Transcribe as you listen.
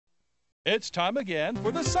It's time again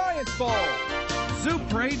for the Science Bowl. Zoo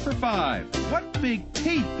Parade for 5. What big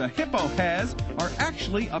teeth the hippo has are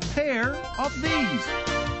actually a pair of these.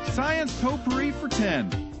 Science Potpourri for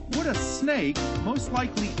 10. Would a snake most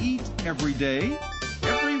likely eat every day?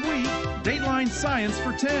 Every week, Dateline Science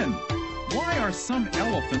for 10. Why are some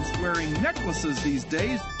elephants wearing necklaces these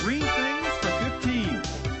days? Green things for 15.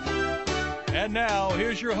 And now,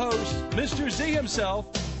 here's your host, Mr. Z himself,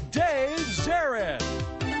 Dave Zarin.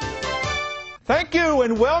 Thank you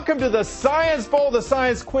and welcome to the Science Bowl, the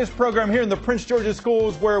science quiz program here in the Prince George's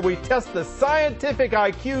Schools where we test the scientific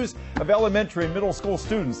IQs of elementary and middle school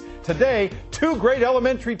students. Today, two great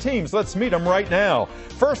elementary teams. Let's meet them right now.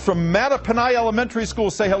 First, from Mattaponi Elementary School,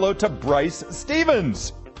 say hello to Bryce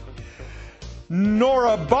Stevens,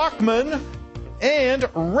 Nora Bachman, and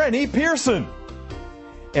Rennie Pearson.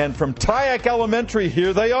 And from Tayac Elementary,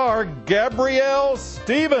 here they are, Gabrielle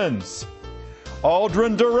Stevens,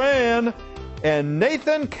 Aldrin Duran, and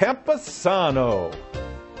Nathan Camposano.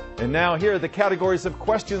 And now here are the categories of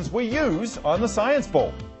questions we use on the Science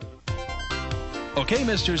Bowl. Okay,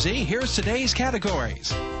 Mr. Z, here's today's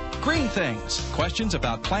categories. Green things, questions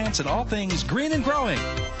about plants and all things green and growing.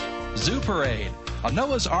 Zoo Parade, a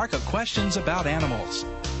Noah's Ark of questions about animals.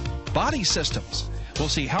 Body systems, we'll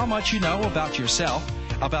see how much you know about yourself,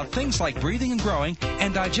 about things like breathing and growing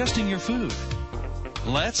and digesting your food.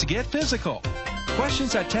 Let's get physical.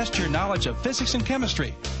 Questions that test your knowledge of physics and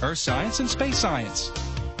chemistry, earth science and space science.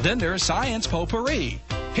 Then there's Science Potpourri.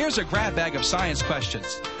 Here's a grab bag of science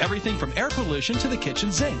questions, everything from air pollution to the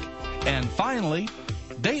kitchen sink. And finally,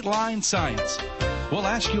 Dateline Science. We'll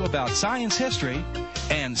ask you about science history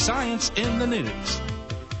and science in the news.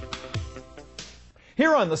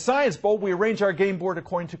 Here on the Science Bowl, we arrange our game board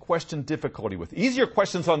according to question difficulty, with easier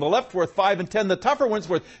questions on the left worth 5 and 10, the tougher ones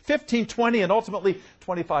worth 15, 20, and ultimately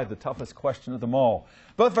 25, the toughest question of them all.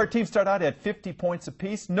 Both of our teams start out at 50 points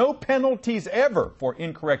apiece. No penalties ever for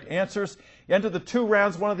incorrect answers. End of the 2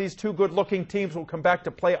 rounds, one of these 2 good-looking teams will come back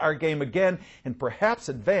to play our game again and perhaps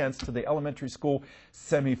advance to the elementary school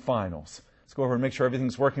semifinals. Let's go over and make sure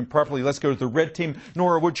everything's working properly. Let's go to the red team.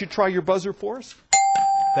 Nora, would you try your buzzer for us?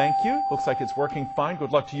 Thank you. Looks like it's working fine.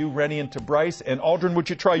 Good luck to you, Rennie, and to Bryce. And Aldrin, would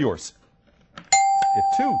you try yours? It,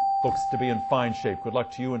 too, looks to be in fine shape. Good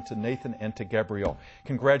luck to you and to Nathan and to Gabrielle.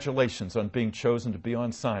 Congratulations on being chosen to be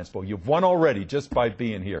on Science Bowl. You've won already just by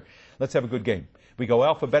being here. Let's have a good game. We go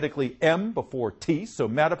alphabetically M before T. So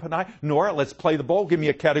Mattaponi, Nora, let's play the bowl. Give me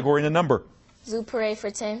a category and a number. Zoo Parade for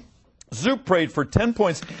 10. Zoo Parade for 10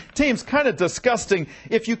 points. Teams, kind of disgusting.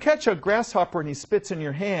 If you catch a grasshopper and he spits in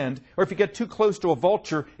your hand, or if you get too close to a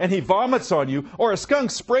vulture and he vomits on you, or a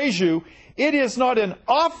skunk sprays you, it is not an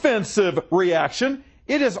offensive reaction.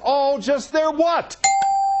 It is all just their what?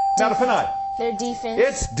 Mattaponi. Their defense.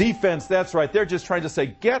 It's defense, that's right. They're just trying to say,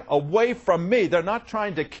 get away from me. They're not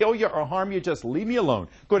trying to kill you or harm you. Just leave me alone.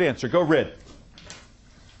 Good answer. Go red.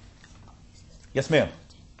 Yes, ma'am.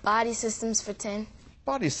 Body systems for 10.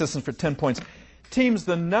 Body systems for 10 points. Teams,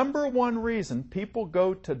 the number one reason people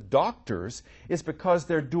go to doctors is because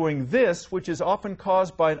they're doing this, which is often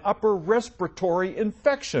caused by an upper respiratory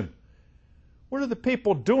infection. What are the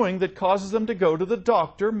people doing that causes them to go to the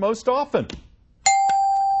doctor most often?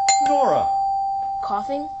 Nora.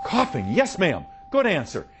 Coughing. Coughing. Yes, ma'am. Good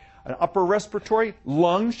answer. An upper respiratory,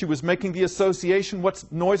 lungs. She was making the association. What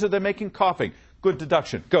noise are they making? Coughing. Good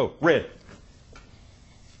deduction. Go. Red.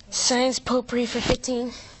 Science Potpourri for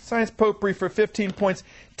 15. Science Potpourri for 15 points.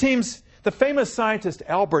 Teams, the famous scientist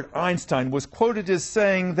Albert Einstein was quoted as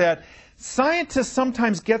saying that scientists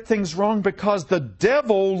sometimes get things wrong because the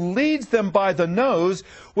devil leads them by the nose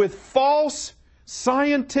with false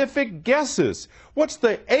scientific guesses. What's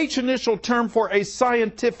the H initial term for a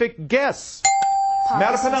scientific guess?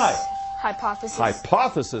 Mattaponi. Hypothesis.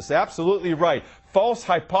 Hypothesis, absolutely right. False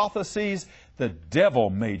hypotheses, the devil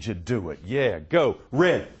made you do it. Yeah, go.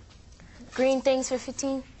 Red. Green things for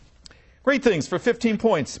 15. Great things for 15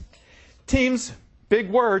 points. Teams, big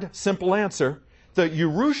word, simple answer. The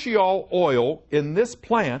urushiol oil in this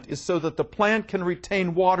plant is so that the plant can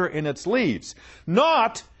retain water in its leaves,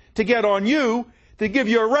 not to get on you, to give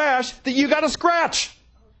you a rash that you got to scratch.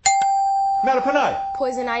 Mattaponi.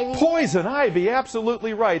 Poison ivy. Poison ivy,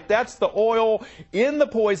 absolutely right. That's the oil in the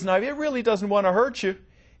poison ivy. It really doesn't want to hurt you.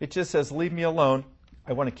 It just says, leave me alone.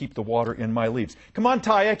 I want to keep the water in my leaves. Come on,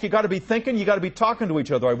 Tayac, you got to be thinking, you got to be talking to each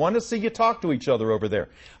other. I want to see you talk to each other over there.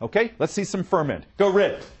 Okay, let's see some ferment. Go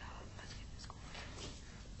red.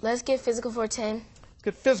 Let's get physical for 10. Let's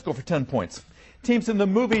get physical for 10 points. Teams, in the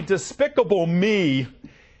movie Despicable Me,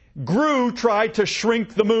 Gru tried to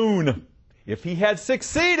shrink the moon. If he had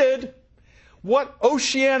succeeded, What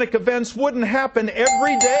oceanic events wouldn't happen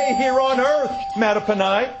every day here on Earth,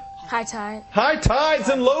 Mattaponi? High tide. High tides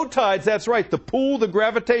and low tides, that's right. The pull, the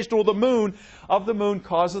gravitational of the moon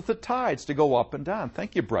causes the tides to go up and down.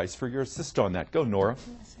 Thank you, Bryce, for your assist on that. Go, Nora.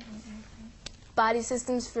 Body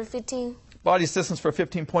systems for 15. Body systems for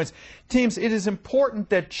 15 points. Teams, it is important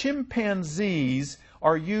that chimpanzees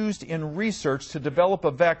are used in research to develop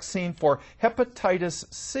a vaccine for hepatitis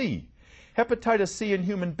C. Hepatitis C in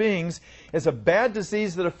human beings is a bad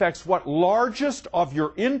disease that affects what largest of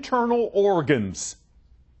your internal organs?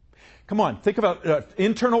 Come on, think about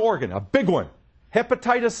internal organ, a big one.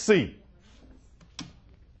 Hepatitis C.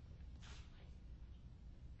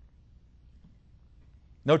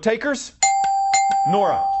 No takers?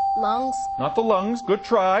 Nora. Lungs. Not the lungs. Good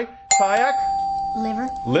try. Tayac. Liver.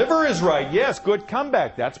 Liver is right. Yes, good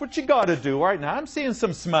comeback. That's what you got to do. All right, now I'm seeing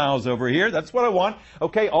some smiles over here. That's what I want.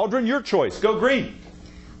 Okay, Aldrin, your choice. Go green.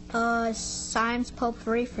 Science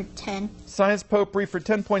potpourri for 10. Science potpourri for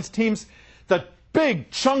 10 points. Teams, the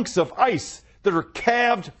big chunks of ice that are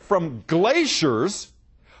calved from glaciers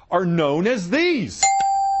are known as these.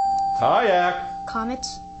 Tayac.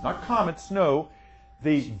 Comets. Not comets, no.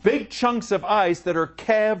 The big chunks of ice that are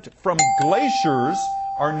calved from glaciers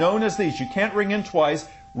are known as these. You can't ring in twice.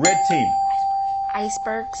 Red team.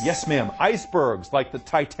 Icebergs. Yes, ma'am. Icebergs, like the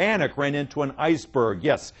Titanic ran into an iceberg.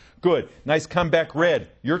 Yes, good. Nice comeback, Red.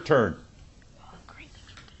 Your turn.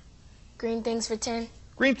 Green things for 10.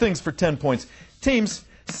 Green things for 10 points. Teams,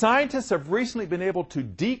 scientists have recently been able to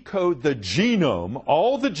decode the genome,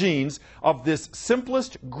 all the genes, of this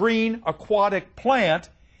simplest green aquatic plant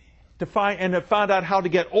and have found out how to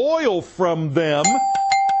get oil from them.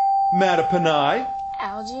 Mattaponi.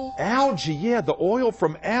 Algae. Algae, yeah, the oil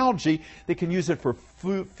from algae. They can use it for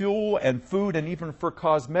fuel and food and even for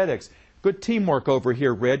cosmetics. Good teamwork over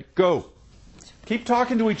here, Red. Go. Keep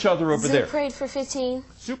talking to each other over there. Zooprate for 15.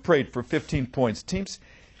 Zooprate for 15 points. Teams,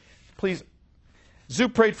 please.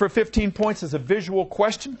 Zooprate for 15 points is a visual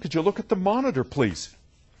question. Could you look at the monitor, please?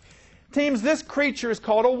 Teams, this creature is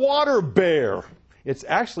called a water bear. It's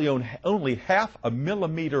actually only half a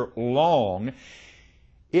millimeter long.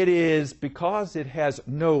 It is, because it has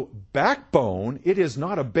no backbone, it is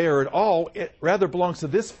not a bear at all. It rather belongs to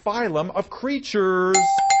this phylum of creatures.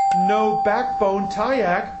 No backbone.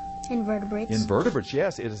 Tayac. Invertebrates. Invertebrates,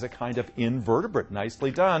 yes. It is a kind of invertebrate.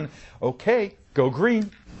 Nicely done. Okay, go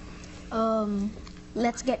green.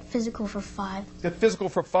 Let's get physical for 5. Get physical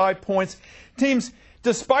for 5 points. Teams,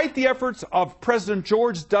 despite the efforts of President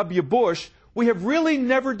George W. Bush, we have really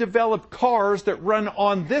never developed cars that run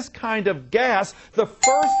on this kind of gas. The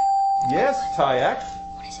first... Yes, Tayac.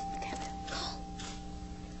 What is it?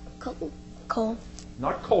 Coal. Coal.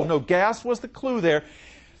 Not coal. No, gas was the clue there.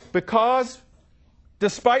 Because,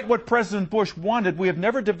 despite what President Bush wanted, we have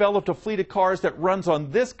never developed a fleet of cars that runs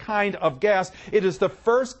on this kind of gas. It is the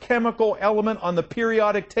first chemical element on the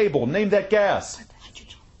periodic table. Name that gas.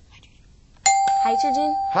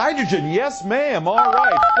 Hydrogen. Hydrogen, yes, ma'am. All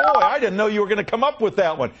right. Boy, I didn't know you were going to come up with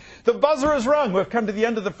that one. The buzzer is rung. We've come to the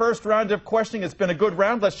end of the first round of questioning. It's been a good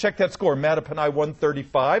round. Let's check that score. Mattaponi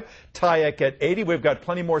 135, Tayac at 80. We've got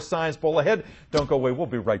plenty more Science Bowl ahead. Don't go away. We'll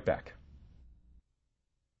be right back.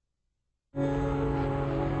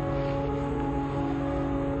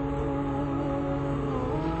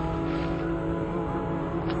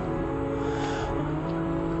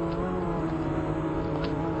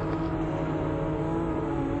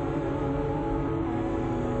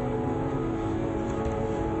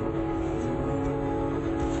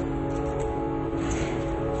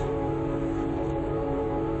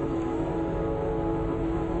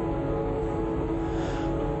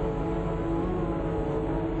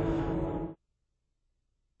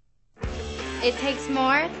 It takes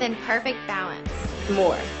more than perfect balance.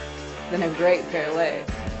 More than a great pair of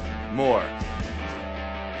legs. More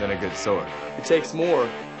than a good sword. It takes more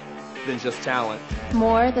than just talent.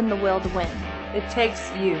 More than the will to win. It takes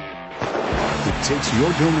you. It takes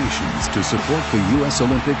your donations to support the U.S.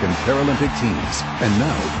 Olympic and Paralympic teams. And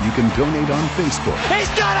now you can donate on Facebook. He's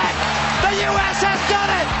done it! The U.S. has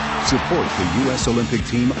done it! Support the U.S. Olympic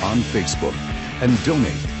team on Facebook and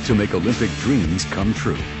donate to make Olympic dreams come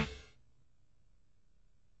true.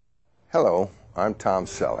 Hello, I'm Tom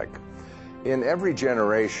Selleck. In every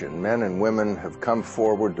generation, men and women have come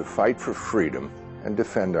forward to fight for freedom and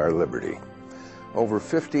defend our liberty. Over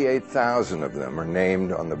 58,000 of them are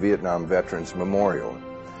named on the Vietnam Veterans Memorial.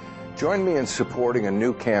 Join me in supporting a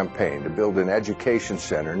new campaign to build an education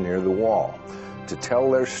center near the wall to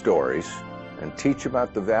tell their stories and teach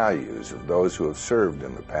about the values of those who have served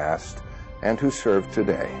in the past and who serve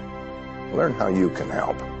today. Learn how you can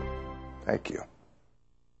help. Thank you.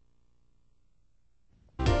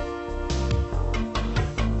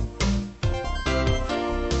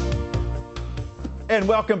 And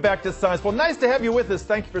welcome back to Science Bowl. Nice to have you with us.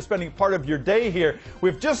 Thank you for spending part of your day here.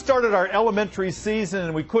 We've just started our elementary season,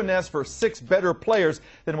 and we couldn't ask for 6 better players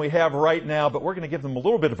than we have right now, but we're going to give them a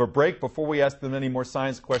little bit of a break before we ask them any more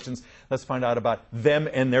science questions. Let's find out about them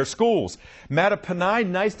and their schools. Mattaponi,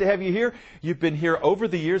 nice to have you here. You've been here over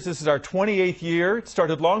the years. This is our 28th year. It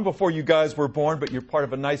started long before you guys were born, but you're part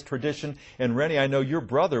of a nice tradition. And Rennie, I know your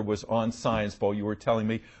brother was on Science Bowl. You were telling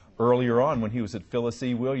me earlier on when he was at Phyllis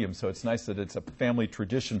E. Williams, so it's nice that it's a family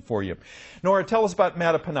tradition for you. Nora, tell us about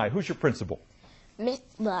Mattaponi. Who's your principal?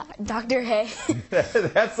 Dr. Hay.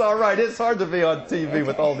 That's all right. It's hard to be on TV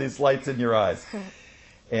with all these lights in your eyes.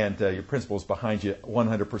 And your principal's behind you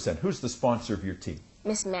 100%. Who's the sponsor of your team?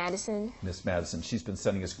 Miss Madison. Miss Madison. She's been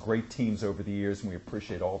sending us great teams over the years, and we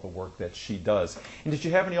appreciate all the work that she does. And did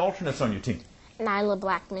you have any alternates on your team? Nyla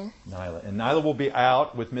Blackman. Nyla. And Nyla will be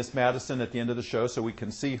out with Miss Madison at the end of the show so we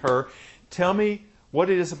can see her. Tell me what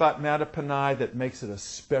it is about Mattaponi that makes it a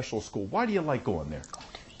special school. Why do you like going there?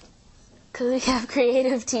 Because we have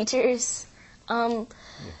creative teachers. They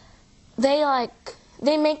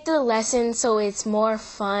make the lesson so it's more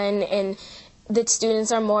fun and the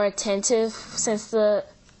students are more attentive since the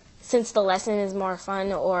lesson is more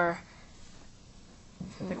fun.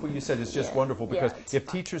 I think what you said is just wonderful, because if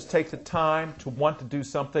teachers take the time to want to do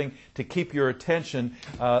something to keep your attention,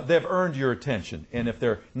 they've earned your attention. And if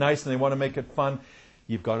they're nice and they want to make it fun,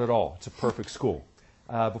 you've got it all. It's a perfect school.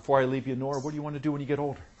 Before I leave you, Nora, what do you want to do when you get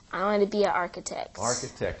older? I want to be an architect.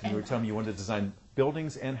 Architect. And you were telling me you want to design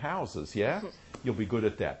buildings and houses, yeah? You'll be good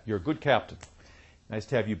at that. You're a good captain. Nice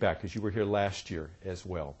to have you back, because you were here last year as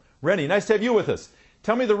well. Rennie, nice to have you with us.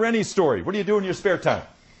 Tell me the Rennie story. What do you do in your spare time?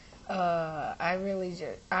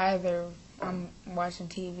 Either I'm watching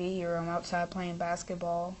TV or I'm outside playing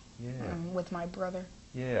basketball with my brother.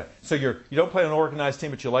 Yeah. So you don't play on an organized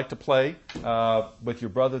team, but you like to play with your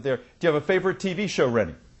brother there. Do you have a favorite TV show,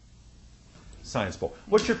 Rennie? Science Bowl.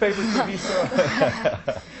 What's your favorite TV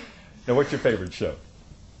show? Now, what's your favorite show?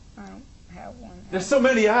 I don't have one. There's so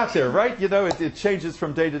many out there, right? You know, it changes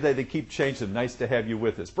from day to day. They keep changing. Nice to have you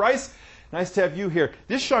with us. Bryce, nice to have you here.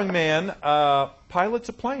 This young man pilots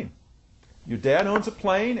a plane. Your dad owns a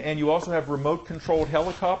plane, and you also have remote-controlled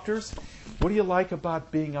helicopters. What do you like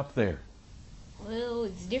about being up there? Well,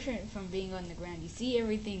 it's different from being on the ground. You see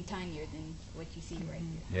everything tinier than what you see right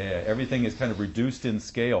here. Yeah, everything is kind of reduced in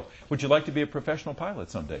scale. Would you like to be a professional pilot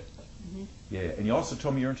someday? Mm-hmm. Yeah, and you also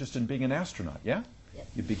told me you're interested in being an astronaut, yeah? Yep.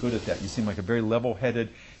 You'd be good at that. You seem like a very level-headed,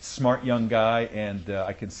 smart young guy, and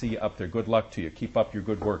I can see you up there. Good luck to you. Keep up your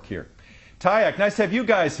good work here. Tayac, nice to have you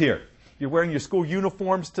guys here. You're wearing your school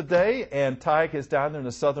uniforms today, and Tayac is down there in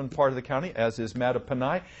the southern part of the county, as is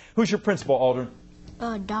Mattaponi. Who's your principal,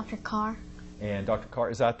 Aldrin? Dr. Carr. And Dr.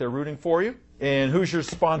 Carr is out there rooting for you. And who's your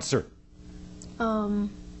sponsor?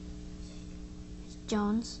 Jones.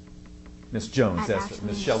 Miss Jones, that's it.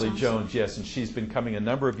 Miss Shelley Jones, yes. And she's been coming a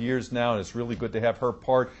number of years now, and it's really good to have her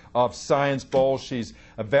part of Science Bowl. She's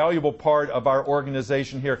a valuable part of our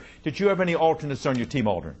organization here. Did you have any alternates on your team,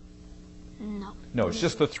 Aldrin? No. No, it's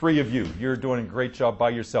just the 3 of you. You're doing a great job by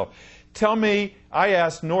yourself. Tell me, I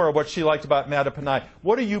asked Nora what she liked about Mattaponi.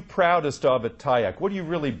 What are you proudest of at Tayac? What do you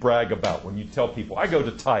really brag about when you tell people, I go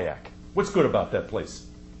to Tayac? What's good about that place?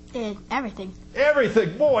 Everything.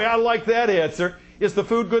 Everything. Boy, I like that answer. Is the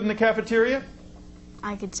food good in the cafeteria?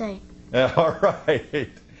 I could say. All right.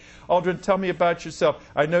 Aldrin, tell me about yourself.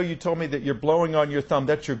 I know you told me that you're blowing on your thumb.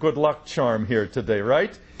 That's your good luck charm here today,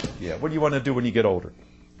 right? Yeah. What do you want to do when you get older?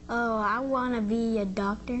 Oh, I want to be a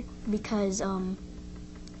doctor because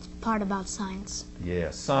it's part about science.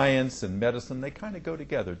 Yeah, science and medicine, they kind of go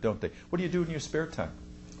together, don't they? What do you do in your spare time?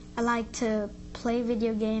 I like to play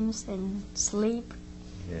video games and sleep.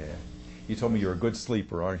 Yeah. You told me you're a good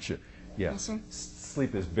sleeper, aren't you? Yeah. Yes, sir.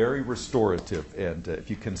 Sleep is very restorative, and if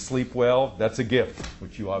you can sleep well, that's a gift,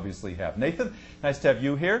 which you obviously have. Nathan, nice to have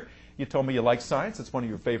you here. You told me you like science. It's one of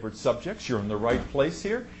your favorite subjects. You're in the right place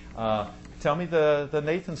here. Tell me the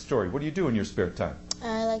Nathan story. What do you do in your spare time?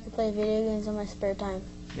 I like to play video games in my spare time.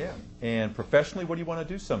 Yeah. And professionally, what do you want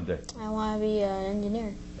to do someday? I want to be an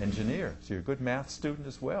engineer. Engineer. So you're a good math student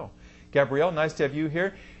as well. Gabrielle, nice to have you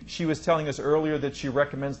here. She was telling us earlier that she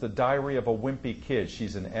recommends The Diary of a Wimpy Kid.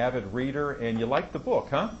 She's an avid reader, and you like the book,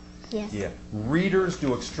 huh? Yes. Yeah. Readers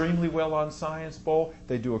do extremely well on Science Bowl.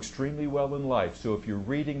 They do extremely well in life. So if you're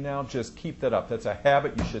reading now, just keep that up. That's a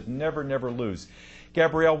habit you should never, never lose.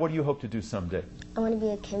 Gabrielle, what do you hope to do someday? I want to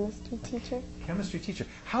be a chemistry teacher. Chemistry teacher.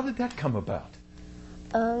 How did that come about?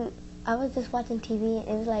 I was just watching TV, and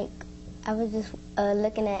it was like I was just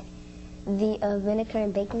looking at the vinegar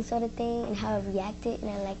and baking soda thing and how it reacted,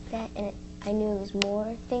 and I liked that, and I knew it was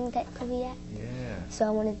more things that could react. Yeah. So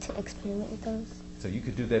I wanted to experiment with those. So you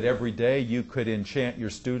could do that every day. You could enchant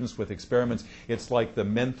your students with experiments. It's like the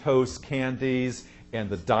Mentos candies and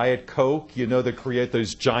the Diet Coke, you know, that create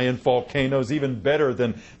those giant volcanoes, even better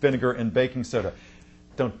than vinegar and baking soda.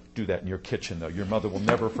 Don't do that in your kitchen, though. Your mother will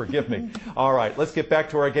never forgive me. All right, let's get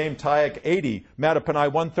back to our game. Tayac 80,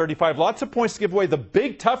 Mattaponi 135. Lots of points to give away. The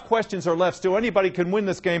big, tough questions are left. Still, anybody can win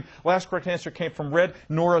this game. Last correct answer came from Red.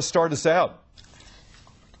 Nora, start us out.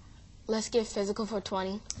 Let's get physical for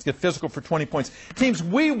 20. Let's get physical for 20 points. Teams,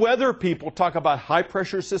 we weather people talk about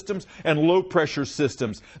high-pressure systems and low-pressure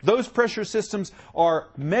systems. Those pressure systems are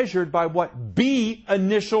measured by what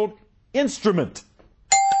B-initialed instrument?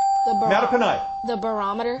 Mattaponi. The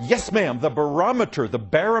barometer? Yes, ma'am. The barometer, the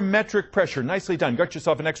barometric pressure. Nicely done. Got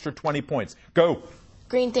yourself an extra 20 points. Go.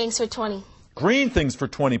 Green things for 20. Green things for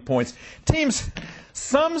 20 points. Teams,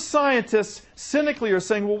 some scientists cynically are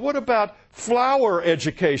saying, well, what about flower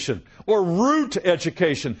education or root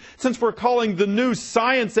education? Since we're calling the new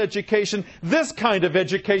science education this kind of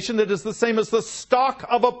education that is the same as the stalk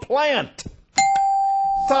of a plant.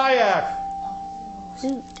 Tayac.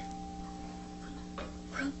 Root.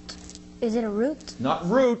 Is it a root? Not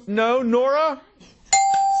root, no. Nora?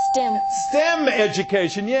 STEM. STEM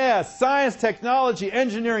education, yes. Science, technology,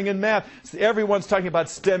 engineering, and math. Everyone's talking about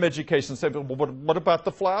STEM education. Say, well, what about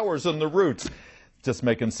the flowers and the roots? Just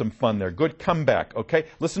making some fun there. Good comeback, okay?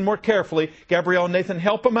 Listen more carefully. Gabrielle and Nathan,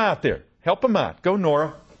 help them out there. Help them out. Go,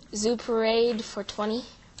 Nora. Zoo parade for 20.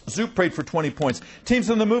 Zoo parade for 20 points.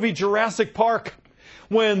 Teams in the movie Jurassic Park,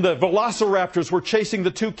 when the velociraptors were chasing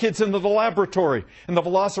the two kids into the laboratory, and the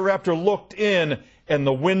velociraptor looked in and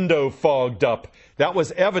the window fogged up. That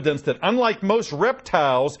was evidence that, unlike most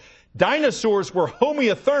reptiles, dinosaurs were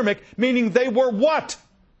homeothermic, meaning they were what?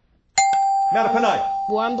 Mattaponi.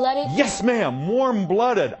 Warm-blooded? Yes, ma'am.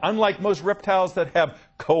 Warm-blooded, unlike most reptiles that have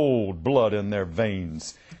cold blood in their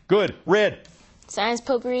veins. Good. Red. Science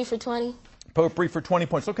potpourri for 20. Potpourri for 20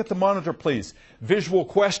 points. Look at the monitor, please. Visual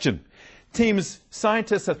question. Teams,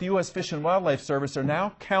 scientists at the U.S. Fish and Wildlife Service are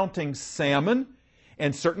now counting salmon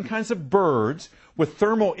and certain kinds of birds with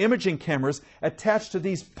thermal imaging cameras attached to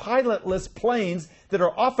these pilotless planes that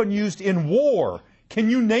are often used in war. Can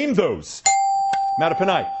you name those?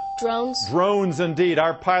 Mattaponi. Drones. Drones, indeed.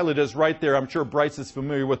 Our pilot is right there. I'm sure Bryce is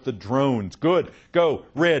familiar with the drones. Good. Go.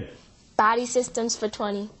 Red. Body systems for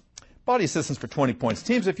 20. Body systems for 20 points.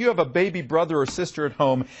 Teams, if you have a baby brother or sister at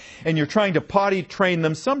home and you're trying to potty train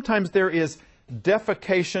them, sometimes there is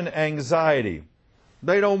defecation anxiety.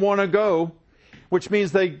 They don't want to go, which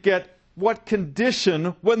means they get what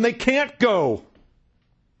condition when they can't go?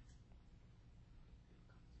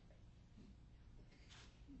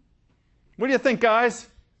 What do you think, guys?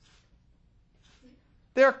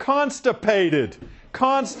 They're constipated.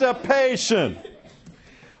 Constipation.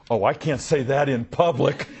 Oh, I can't say that in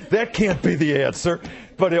public. That can't be the answer.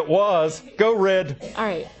 But it was. Go, Red. All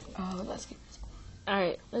right.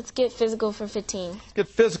 Let's get physical for 15. Let's get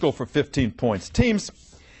physical for 15 points. Teams,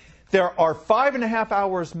 there are 5.5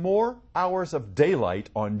 hours more hours of daylight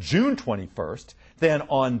on June 21st than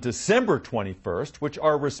on December 21st, which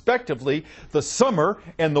are respectively the summer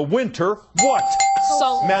and the winter what?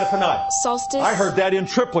 Mattaponi. Solstice. I heard that in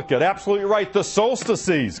triplicate. Absolutely right. The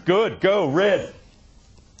solstices. Good. Go, Red.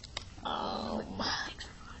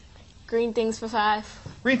 Green things for 5.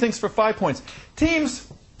 Green things for 5 points.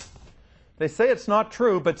 Teams, they say it's not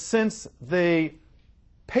true, but since the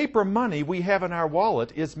paper money we have in our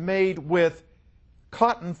wallet is made with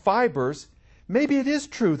cotton fibers, maybe it is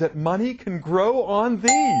true that money can grow on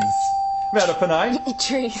these. Mattaponi.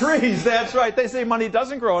 Trees. Trees, that's right. They say money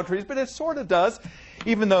doesn't grow on trees, but it sort of does,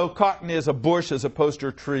 even though cotton is a bush as opposed to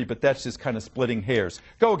a tree, but that's just kind of splitting hairs.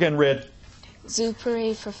 Go again, Red. Zoo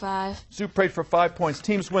parade for 5. Zoo parade for 5 points.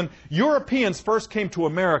 Teams, when Europeans first came to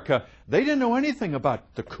America, they didn't know anything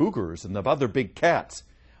about the cougars and the other big cats.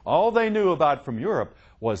 All they knew about from Europe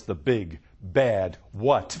was the big, bad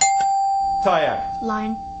what? Tayac.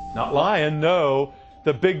 Lion. Not lion, no.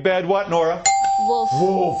 The big, bad what, Nora? Wolf.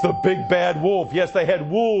 Wolf, the big, bad wolf. Yes, they had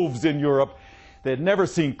wolves in Europe. They had never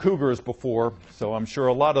seen cougars before, so I'm sure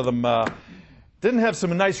a lot of them didn't have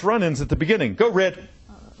some nice run-ins at the beginning. Go, Red.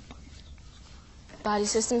 Body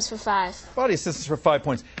systems for 5. Body systems for 5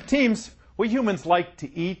 points. Teams, we humans like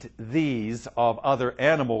to eat these of other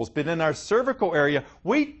animals, but in our cervical area,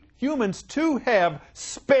 we humans too have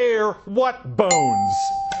spare what bones?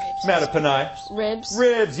 Mattaponi. Ribs.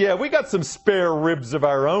 Ribs, yeah, we got some spare ribs of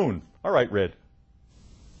our own. All right, Red.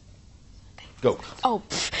 Go. Oh,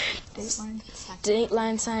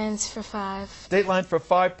 Dateline science for 5. Dateline for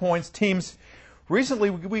 5 points. Teams, Recently,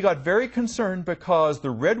 we got very concerned because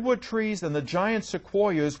the redwood trees and the giant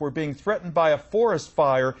sequoias were being threatened by a forest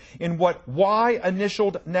fire in what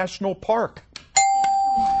Y-initialed National Park?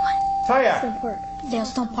 Tayac.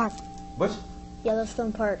 Yellowstone Park. What?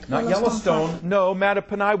 Yellowstone Park. Not Yellowstone. No,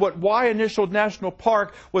 Mattaponi. What Y-initialed National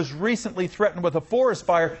Park was recently threatened with a forest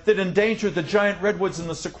fire that endangered the giant redwoods and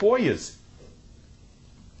the sequoias?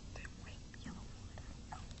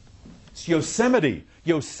 It's Yosemite.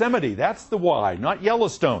 Yosemite, that's the Y, not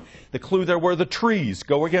Yellowstone. The clue there were the trees.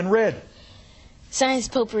 Go again, red. Science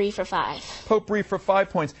potpourri for 5. Potpourri for 5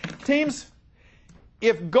 points. Teams,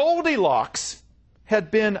 if Goldilocks had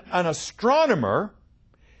been an astronomer,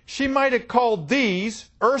 she might have called these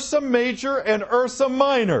Ursa Major and Ursa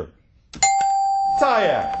Minor.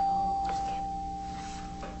 Tayac.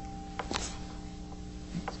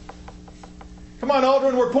 Come on,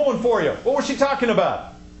 Aldrin, we're pulling for you. What was she talking about?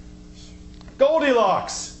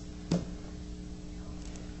 Goldilocks.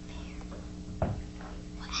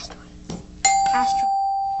 Asteroids.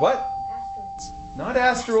 What? Asteroids. Not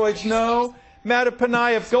asteroids, no.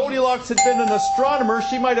 Mattaponi, if Goldilocks had been an astronomer,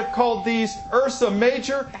 she might have called these Ursa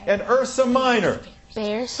Major and Ursa Minor.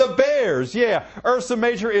 Bears? The bears, yeah. Ursa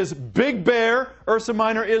Major is Big Bear. Ursa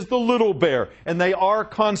Minor is the Little Bear. And they are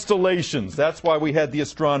constellations. That's why we had the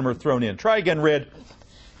astronomer thrown in. Try again, red.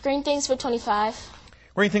 Green things for 25.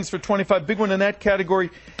 Green things for 25. Big one in that category.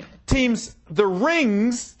 Teams, the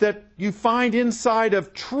rings that you find inside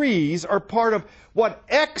of trees are part of what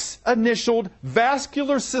X-initialed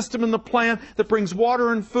vascular system in the plant that brings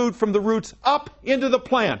water and food from the roots up into the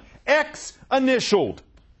plant. X-initialed.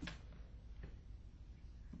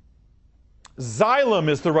 Xylem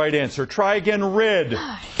is the right answer. Try again, red.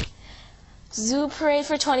 Zoo parade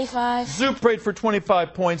for 25. Zoo parade for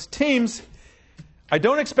 25 points. Teams, I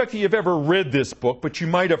don't expect that you've ever read this book, but you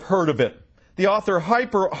might have heard of it. The author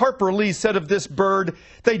Harper Lee said of this bird,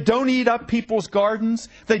 they don't eat up people's gardens.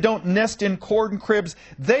 They don't nest in corn cribs.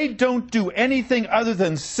 They don't do anything other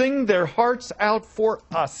than sing their hearts out for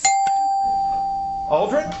us.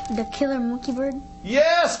 Aldrin? The killer mockingbird?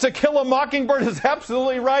 Yes, To Kill a Mockingbird is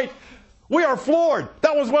absolutely right. We are floored.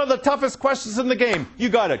 That was one of the toughest questions in the game. You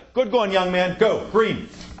got it. Good going, young man. Go. Green.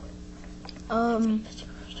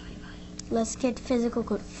 Let's get physical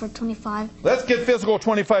for 25. Let's get physical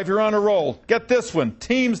 25. You're on a roll. Get this one.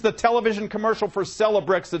 Teams, the television commercial for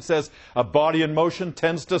Celebrex that says a body in motion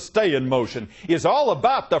tends to stay in motion is all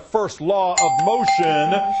about the first law of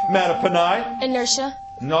motion. Mattaponi. Inertia.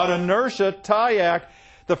 Not inertia. Tayac.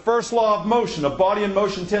 The first law of motion, a body in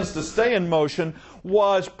motion tends to stay in motion,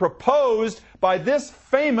 was proposed by this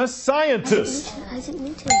famous scientist. Isaac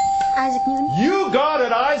Newton. Isaac Newton. You got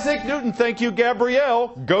it, Isaac Newton. Thank you, Gabrielle.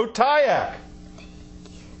 Go Tayac.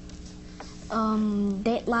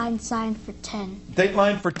 Dateline sign for 10.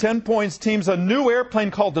 Dateline for 10 points. Teams, a new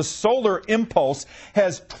airplane called the Solar Impulse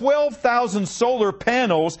has 12,000 solar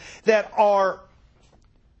panels that are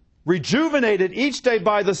rejuvenated each day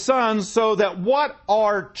by the sun so that what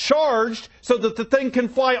are charged so that the thing can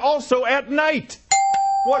fly also at night.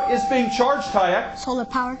 What is being charged, Tayac? Solar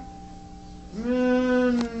power.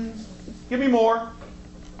 Give me more.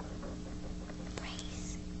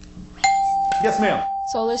 Yes, ma'am.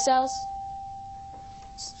 Solar cells.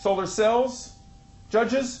 Solar cells.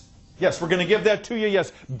 Judges? Yes, we're going to give that to you.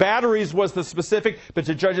 Yes, batteries was the specific, but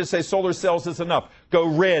the judges say solar cells is enough. Go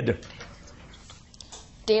red.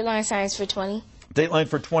 Dateline science for 20. Dateline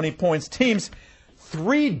for 20 points. Teams,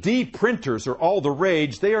 3D printers are all the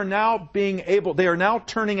rage. They are now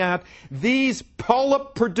turning out these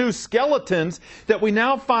polyp-produced skeletons that we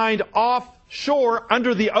now find offshore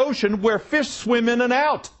under the ocean where fish swim in and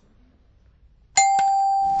out.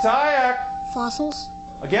 Tayac. Fossils.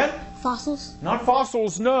 Again? Fossils. Not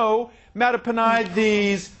fossils, no. Mattaponi,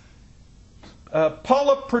 these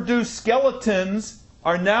polyp-produced skeletons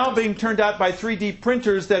are now being turned out by 3D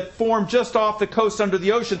printers that form just off the coast under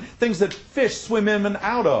the ocean, things that fish swim in and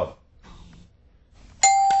out of.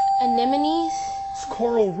 Anemones? It's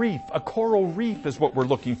coral reef. A coral reef is what we're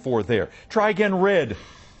looking for there. Try again, red.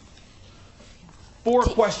 4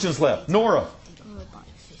 questions left. Nora.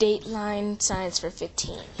 Dateline science for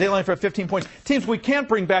 15. Dateline for 15 points. Teams, we can't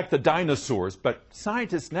bring back the dinosaurs, but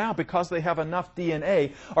scientists now, because they have enough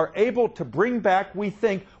DNA, are able to bring back, we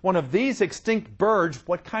think, one of these extinct birds.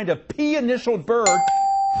 What kind of P-initialed bird?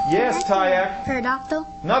 Yes, Tayac. Pterodactyl?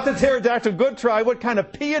 Not the pterodactyl. Good try. What kind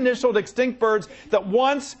of P-initialed extinct birds that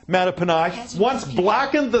once, Mattaponi, once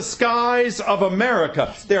blackened the skies of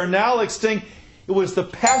America? They are now extinct. It was the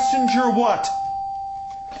passenger what?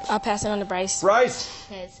 I'll pass it on to Bryce. Bryce.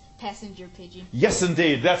 Passenger pigeon. Yes,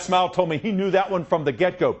 indeed. That smile told me he knew that one from the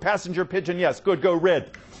get-go. Passenger pigeon, yes. Good, go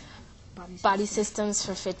red. body systems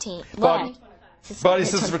for 15. Body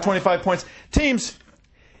systems for 25 points. Teams,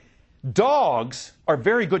 dogs are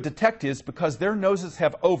very good detectives because their noses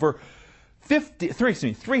have over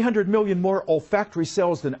 300 million more olfactory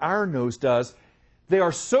cells than our nose does. They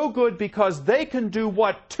are so good because they can do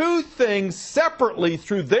what? Two things separately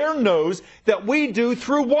through their nose that we do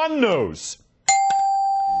through one nose.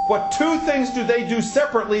 What two things do they do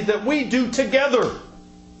separately that we do together?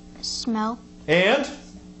 Smell. And?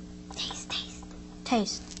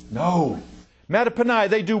 Taste. No. Mattaponi,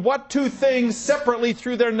 they do what two things separately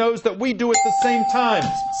through their nose that we do at the same time?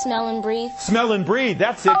 Smell and breathe. Smell and breathe.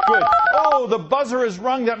 That's it. Good. Oh, the buzzer is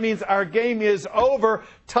rung. That means our game is over.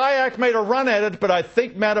 Tayac made a run at it, but I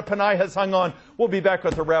think Mattaponi has hung on. We'll be back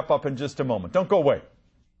with the wrap-up in just a moment. Don't go away.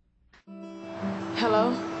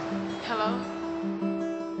 Hello? Hello?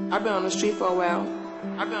 I've been on the street for a while.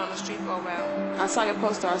 I saw your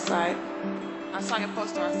poster outside.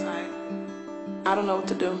 I don't know what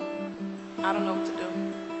to do.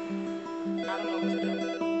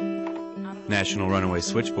 National Runaway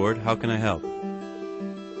Switchboard, how can I help?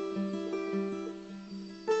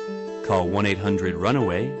 Call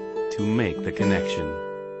 1-800-RUNAWAY to make the connection.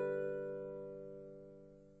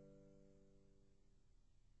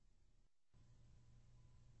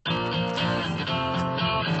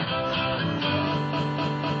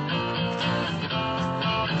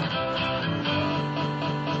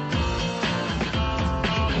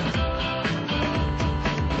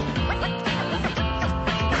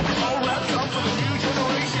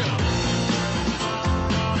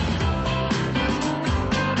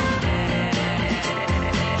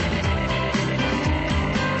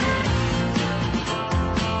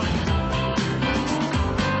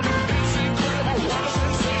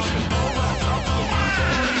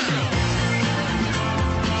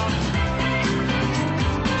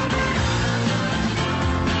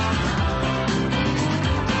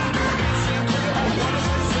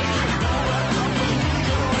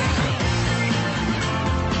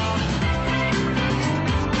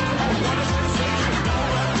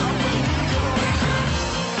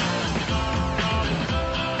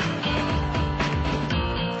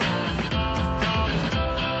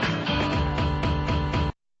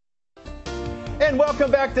 And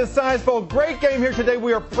welcome back to Science Bowl. Great game here today.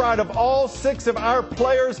 We are proud of all 6 of our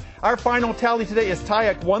players. Our final tally today is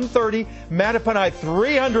Tayac 130, Mattaponi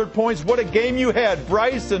 300 points. What a game you had.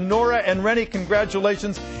 Bryce and Nora and Rennie,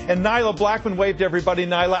 congratulations. And Nyla Blackman waved to everybody.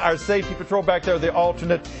 Nyla, our safety patrol back there, the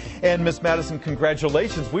alternate. And Miss Madison,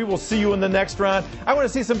 congratulations. We will see you in the next round. I want to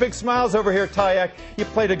see some big smiles over here, Tayac. You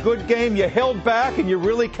played a good game. You held back, and you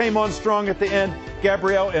really came on strong at the end.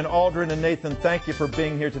 Gabrielle and Aldrin and Nathan, thank you for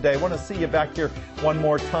being here today. I want to see you back here one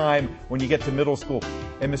more time when you get to middle school.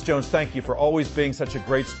 And Miss Jones, thank you for always being such a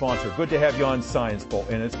great sponsor. Good to have you on Science Bowl,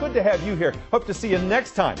 and it's good to have you here. Hope to see you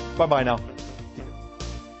next time. Bye-bye now.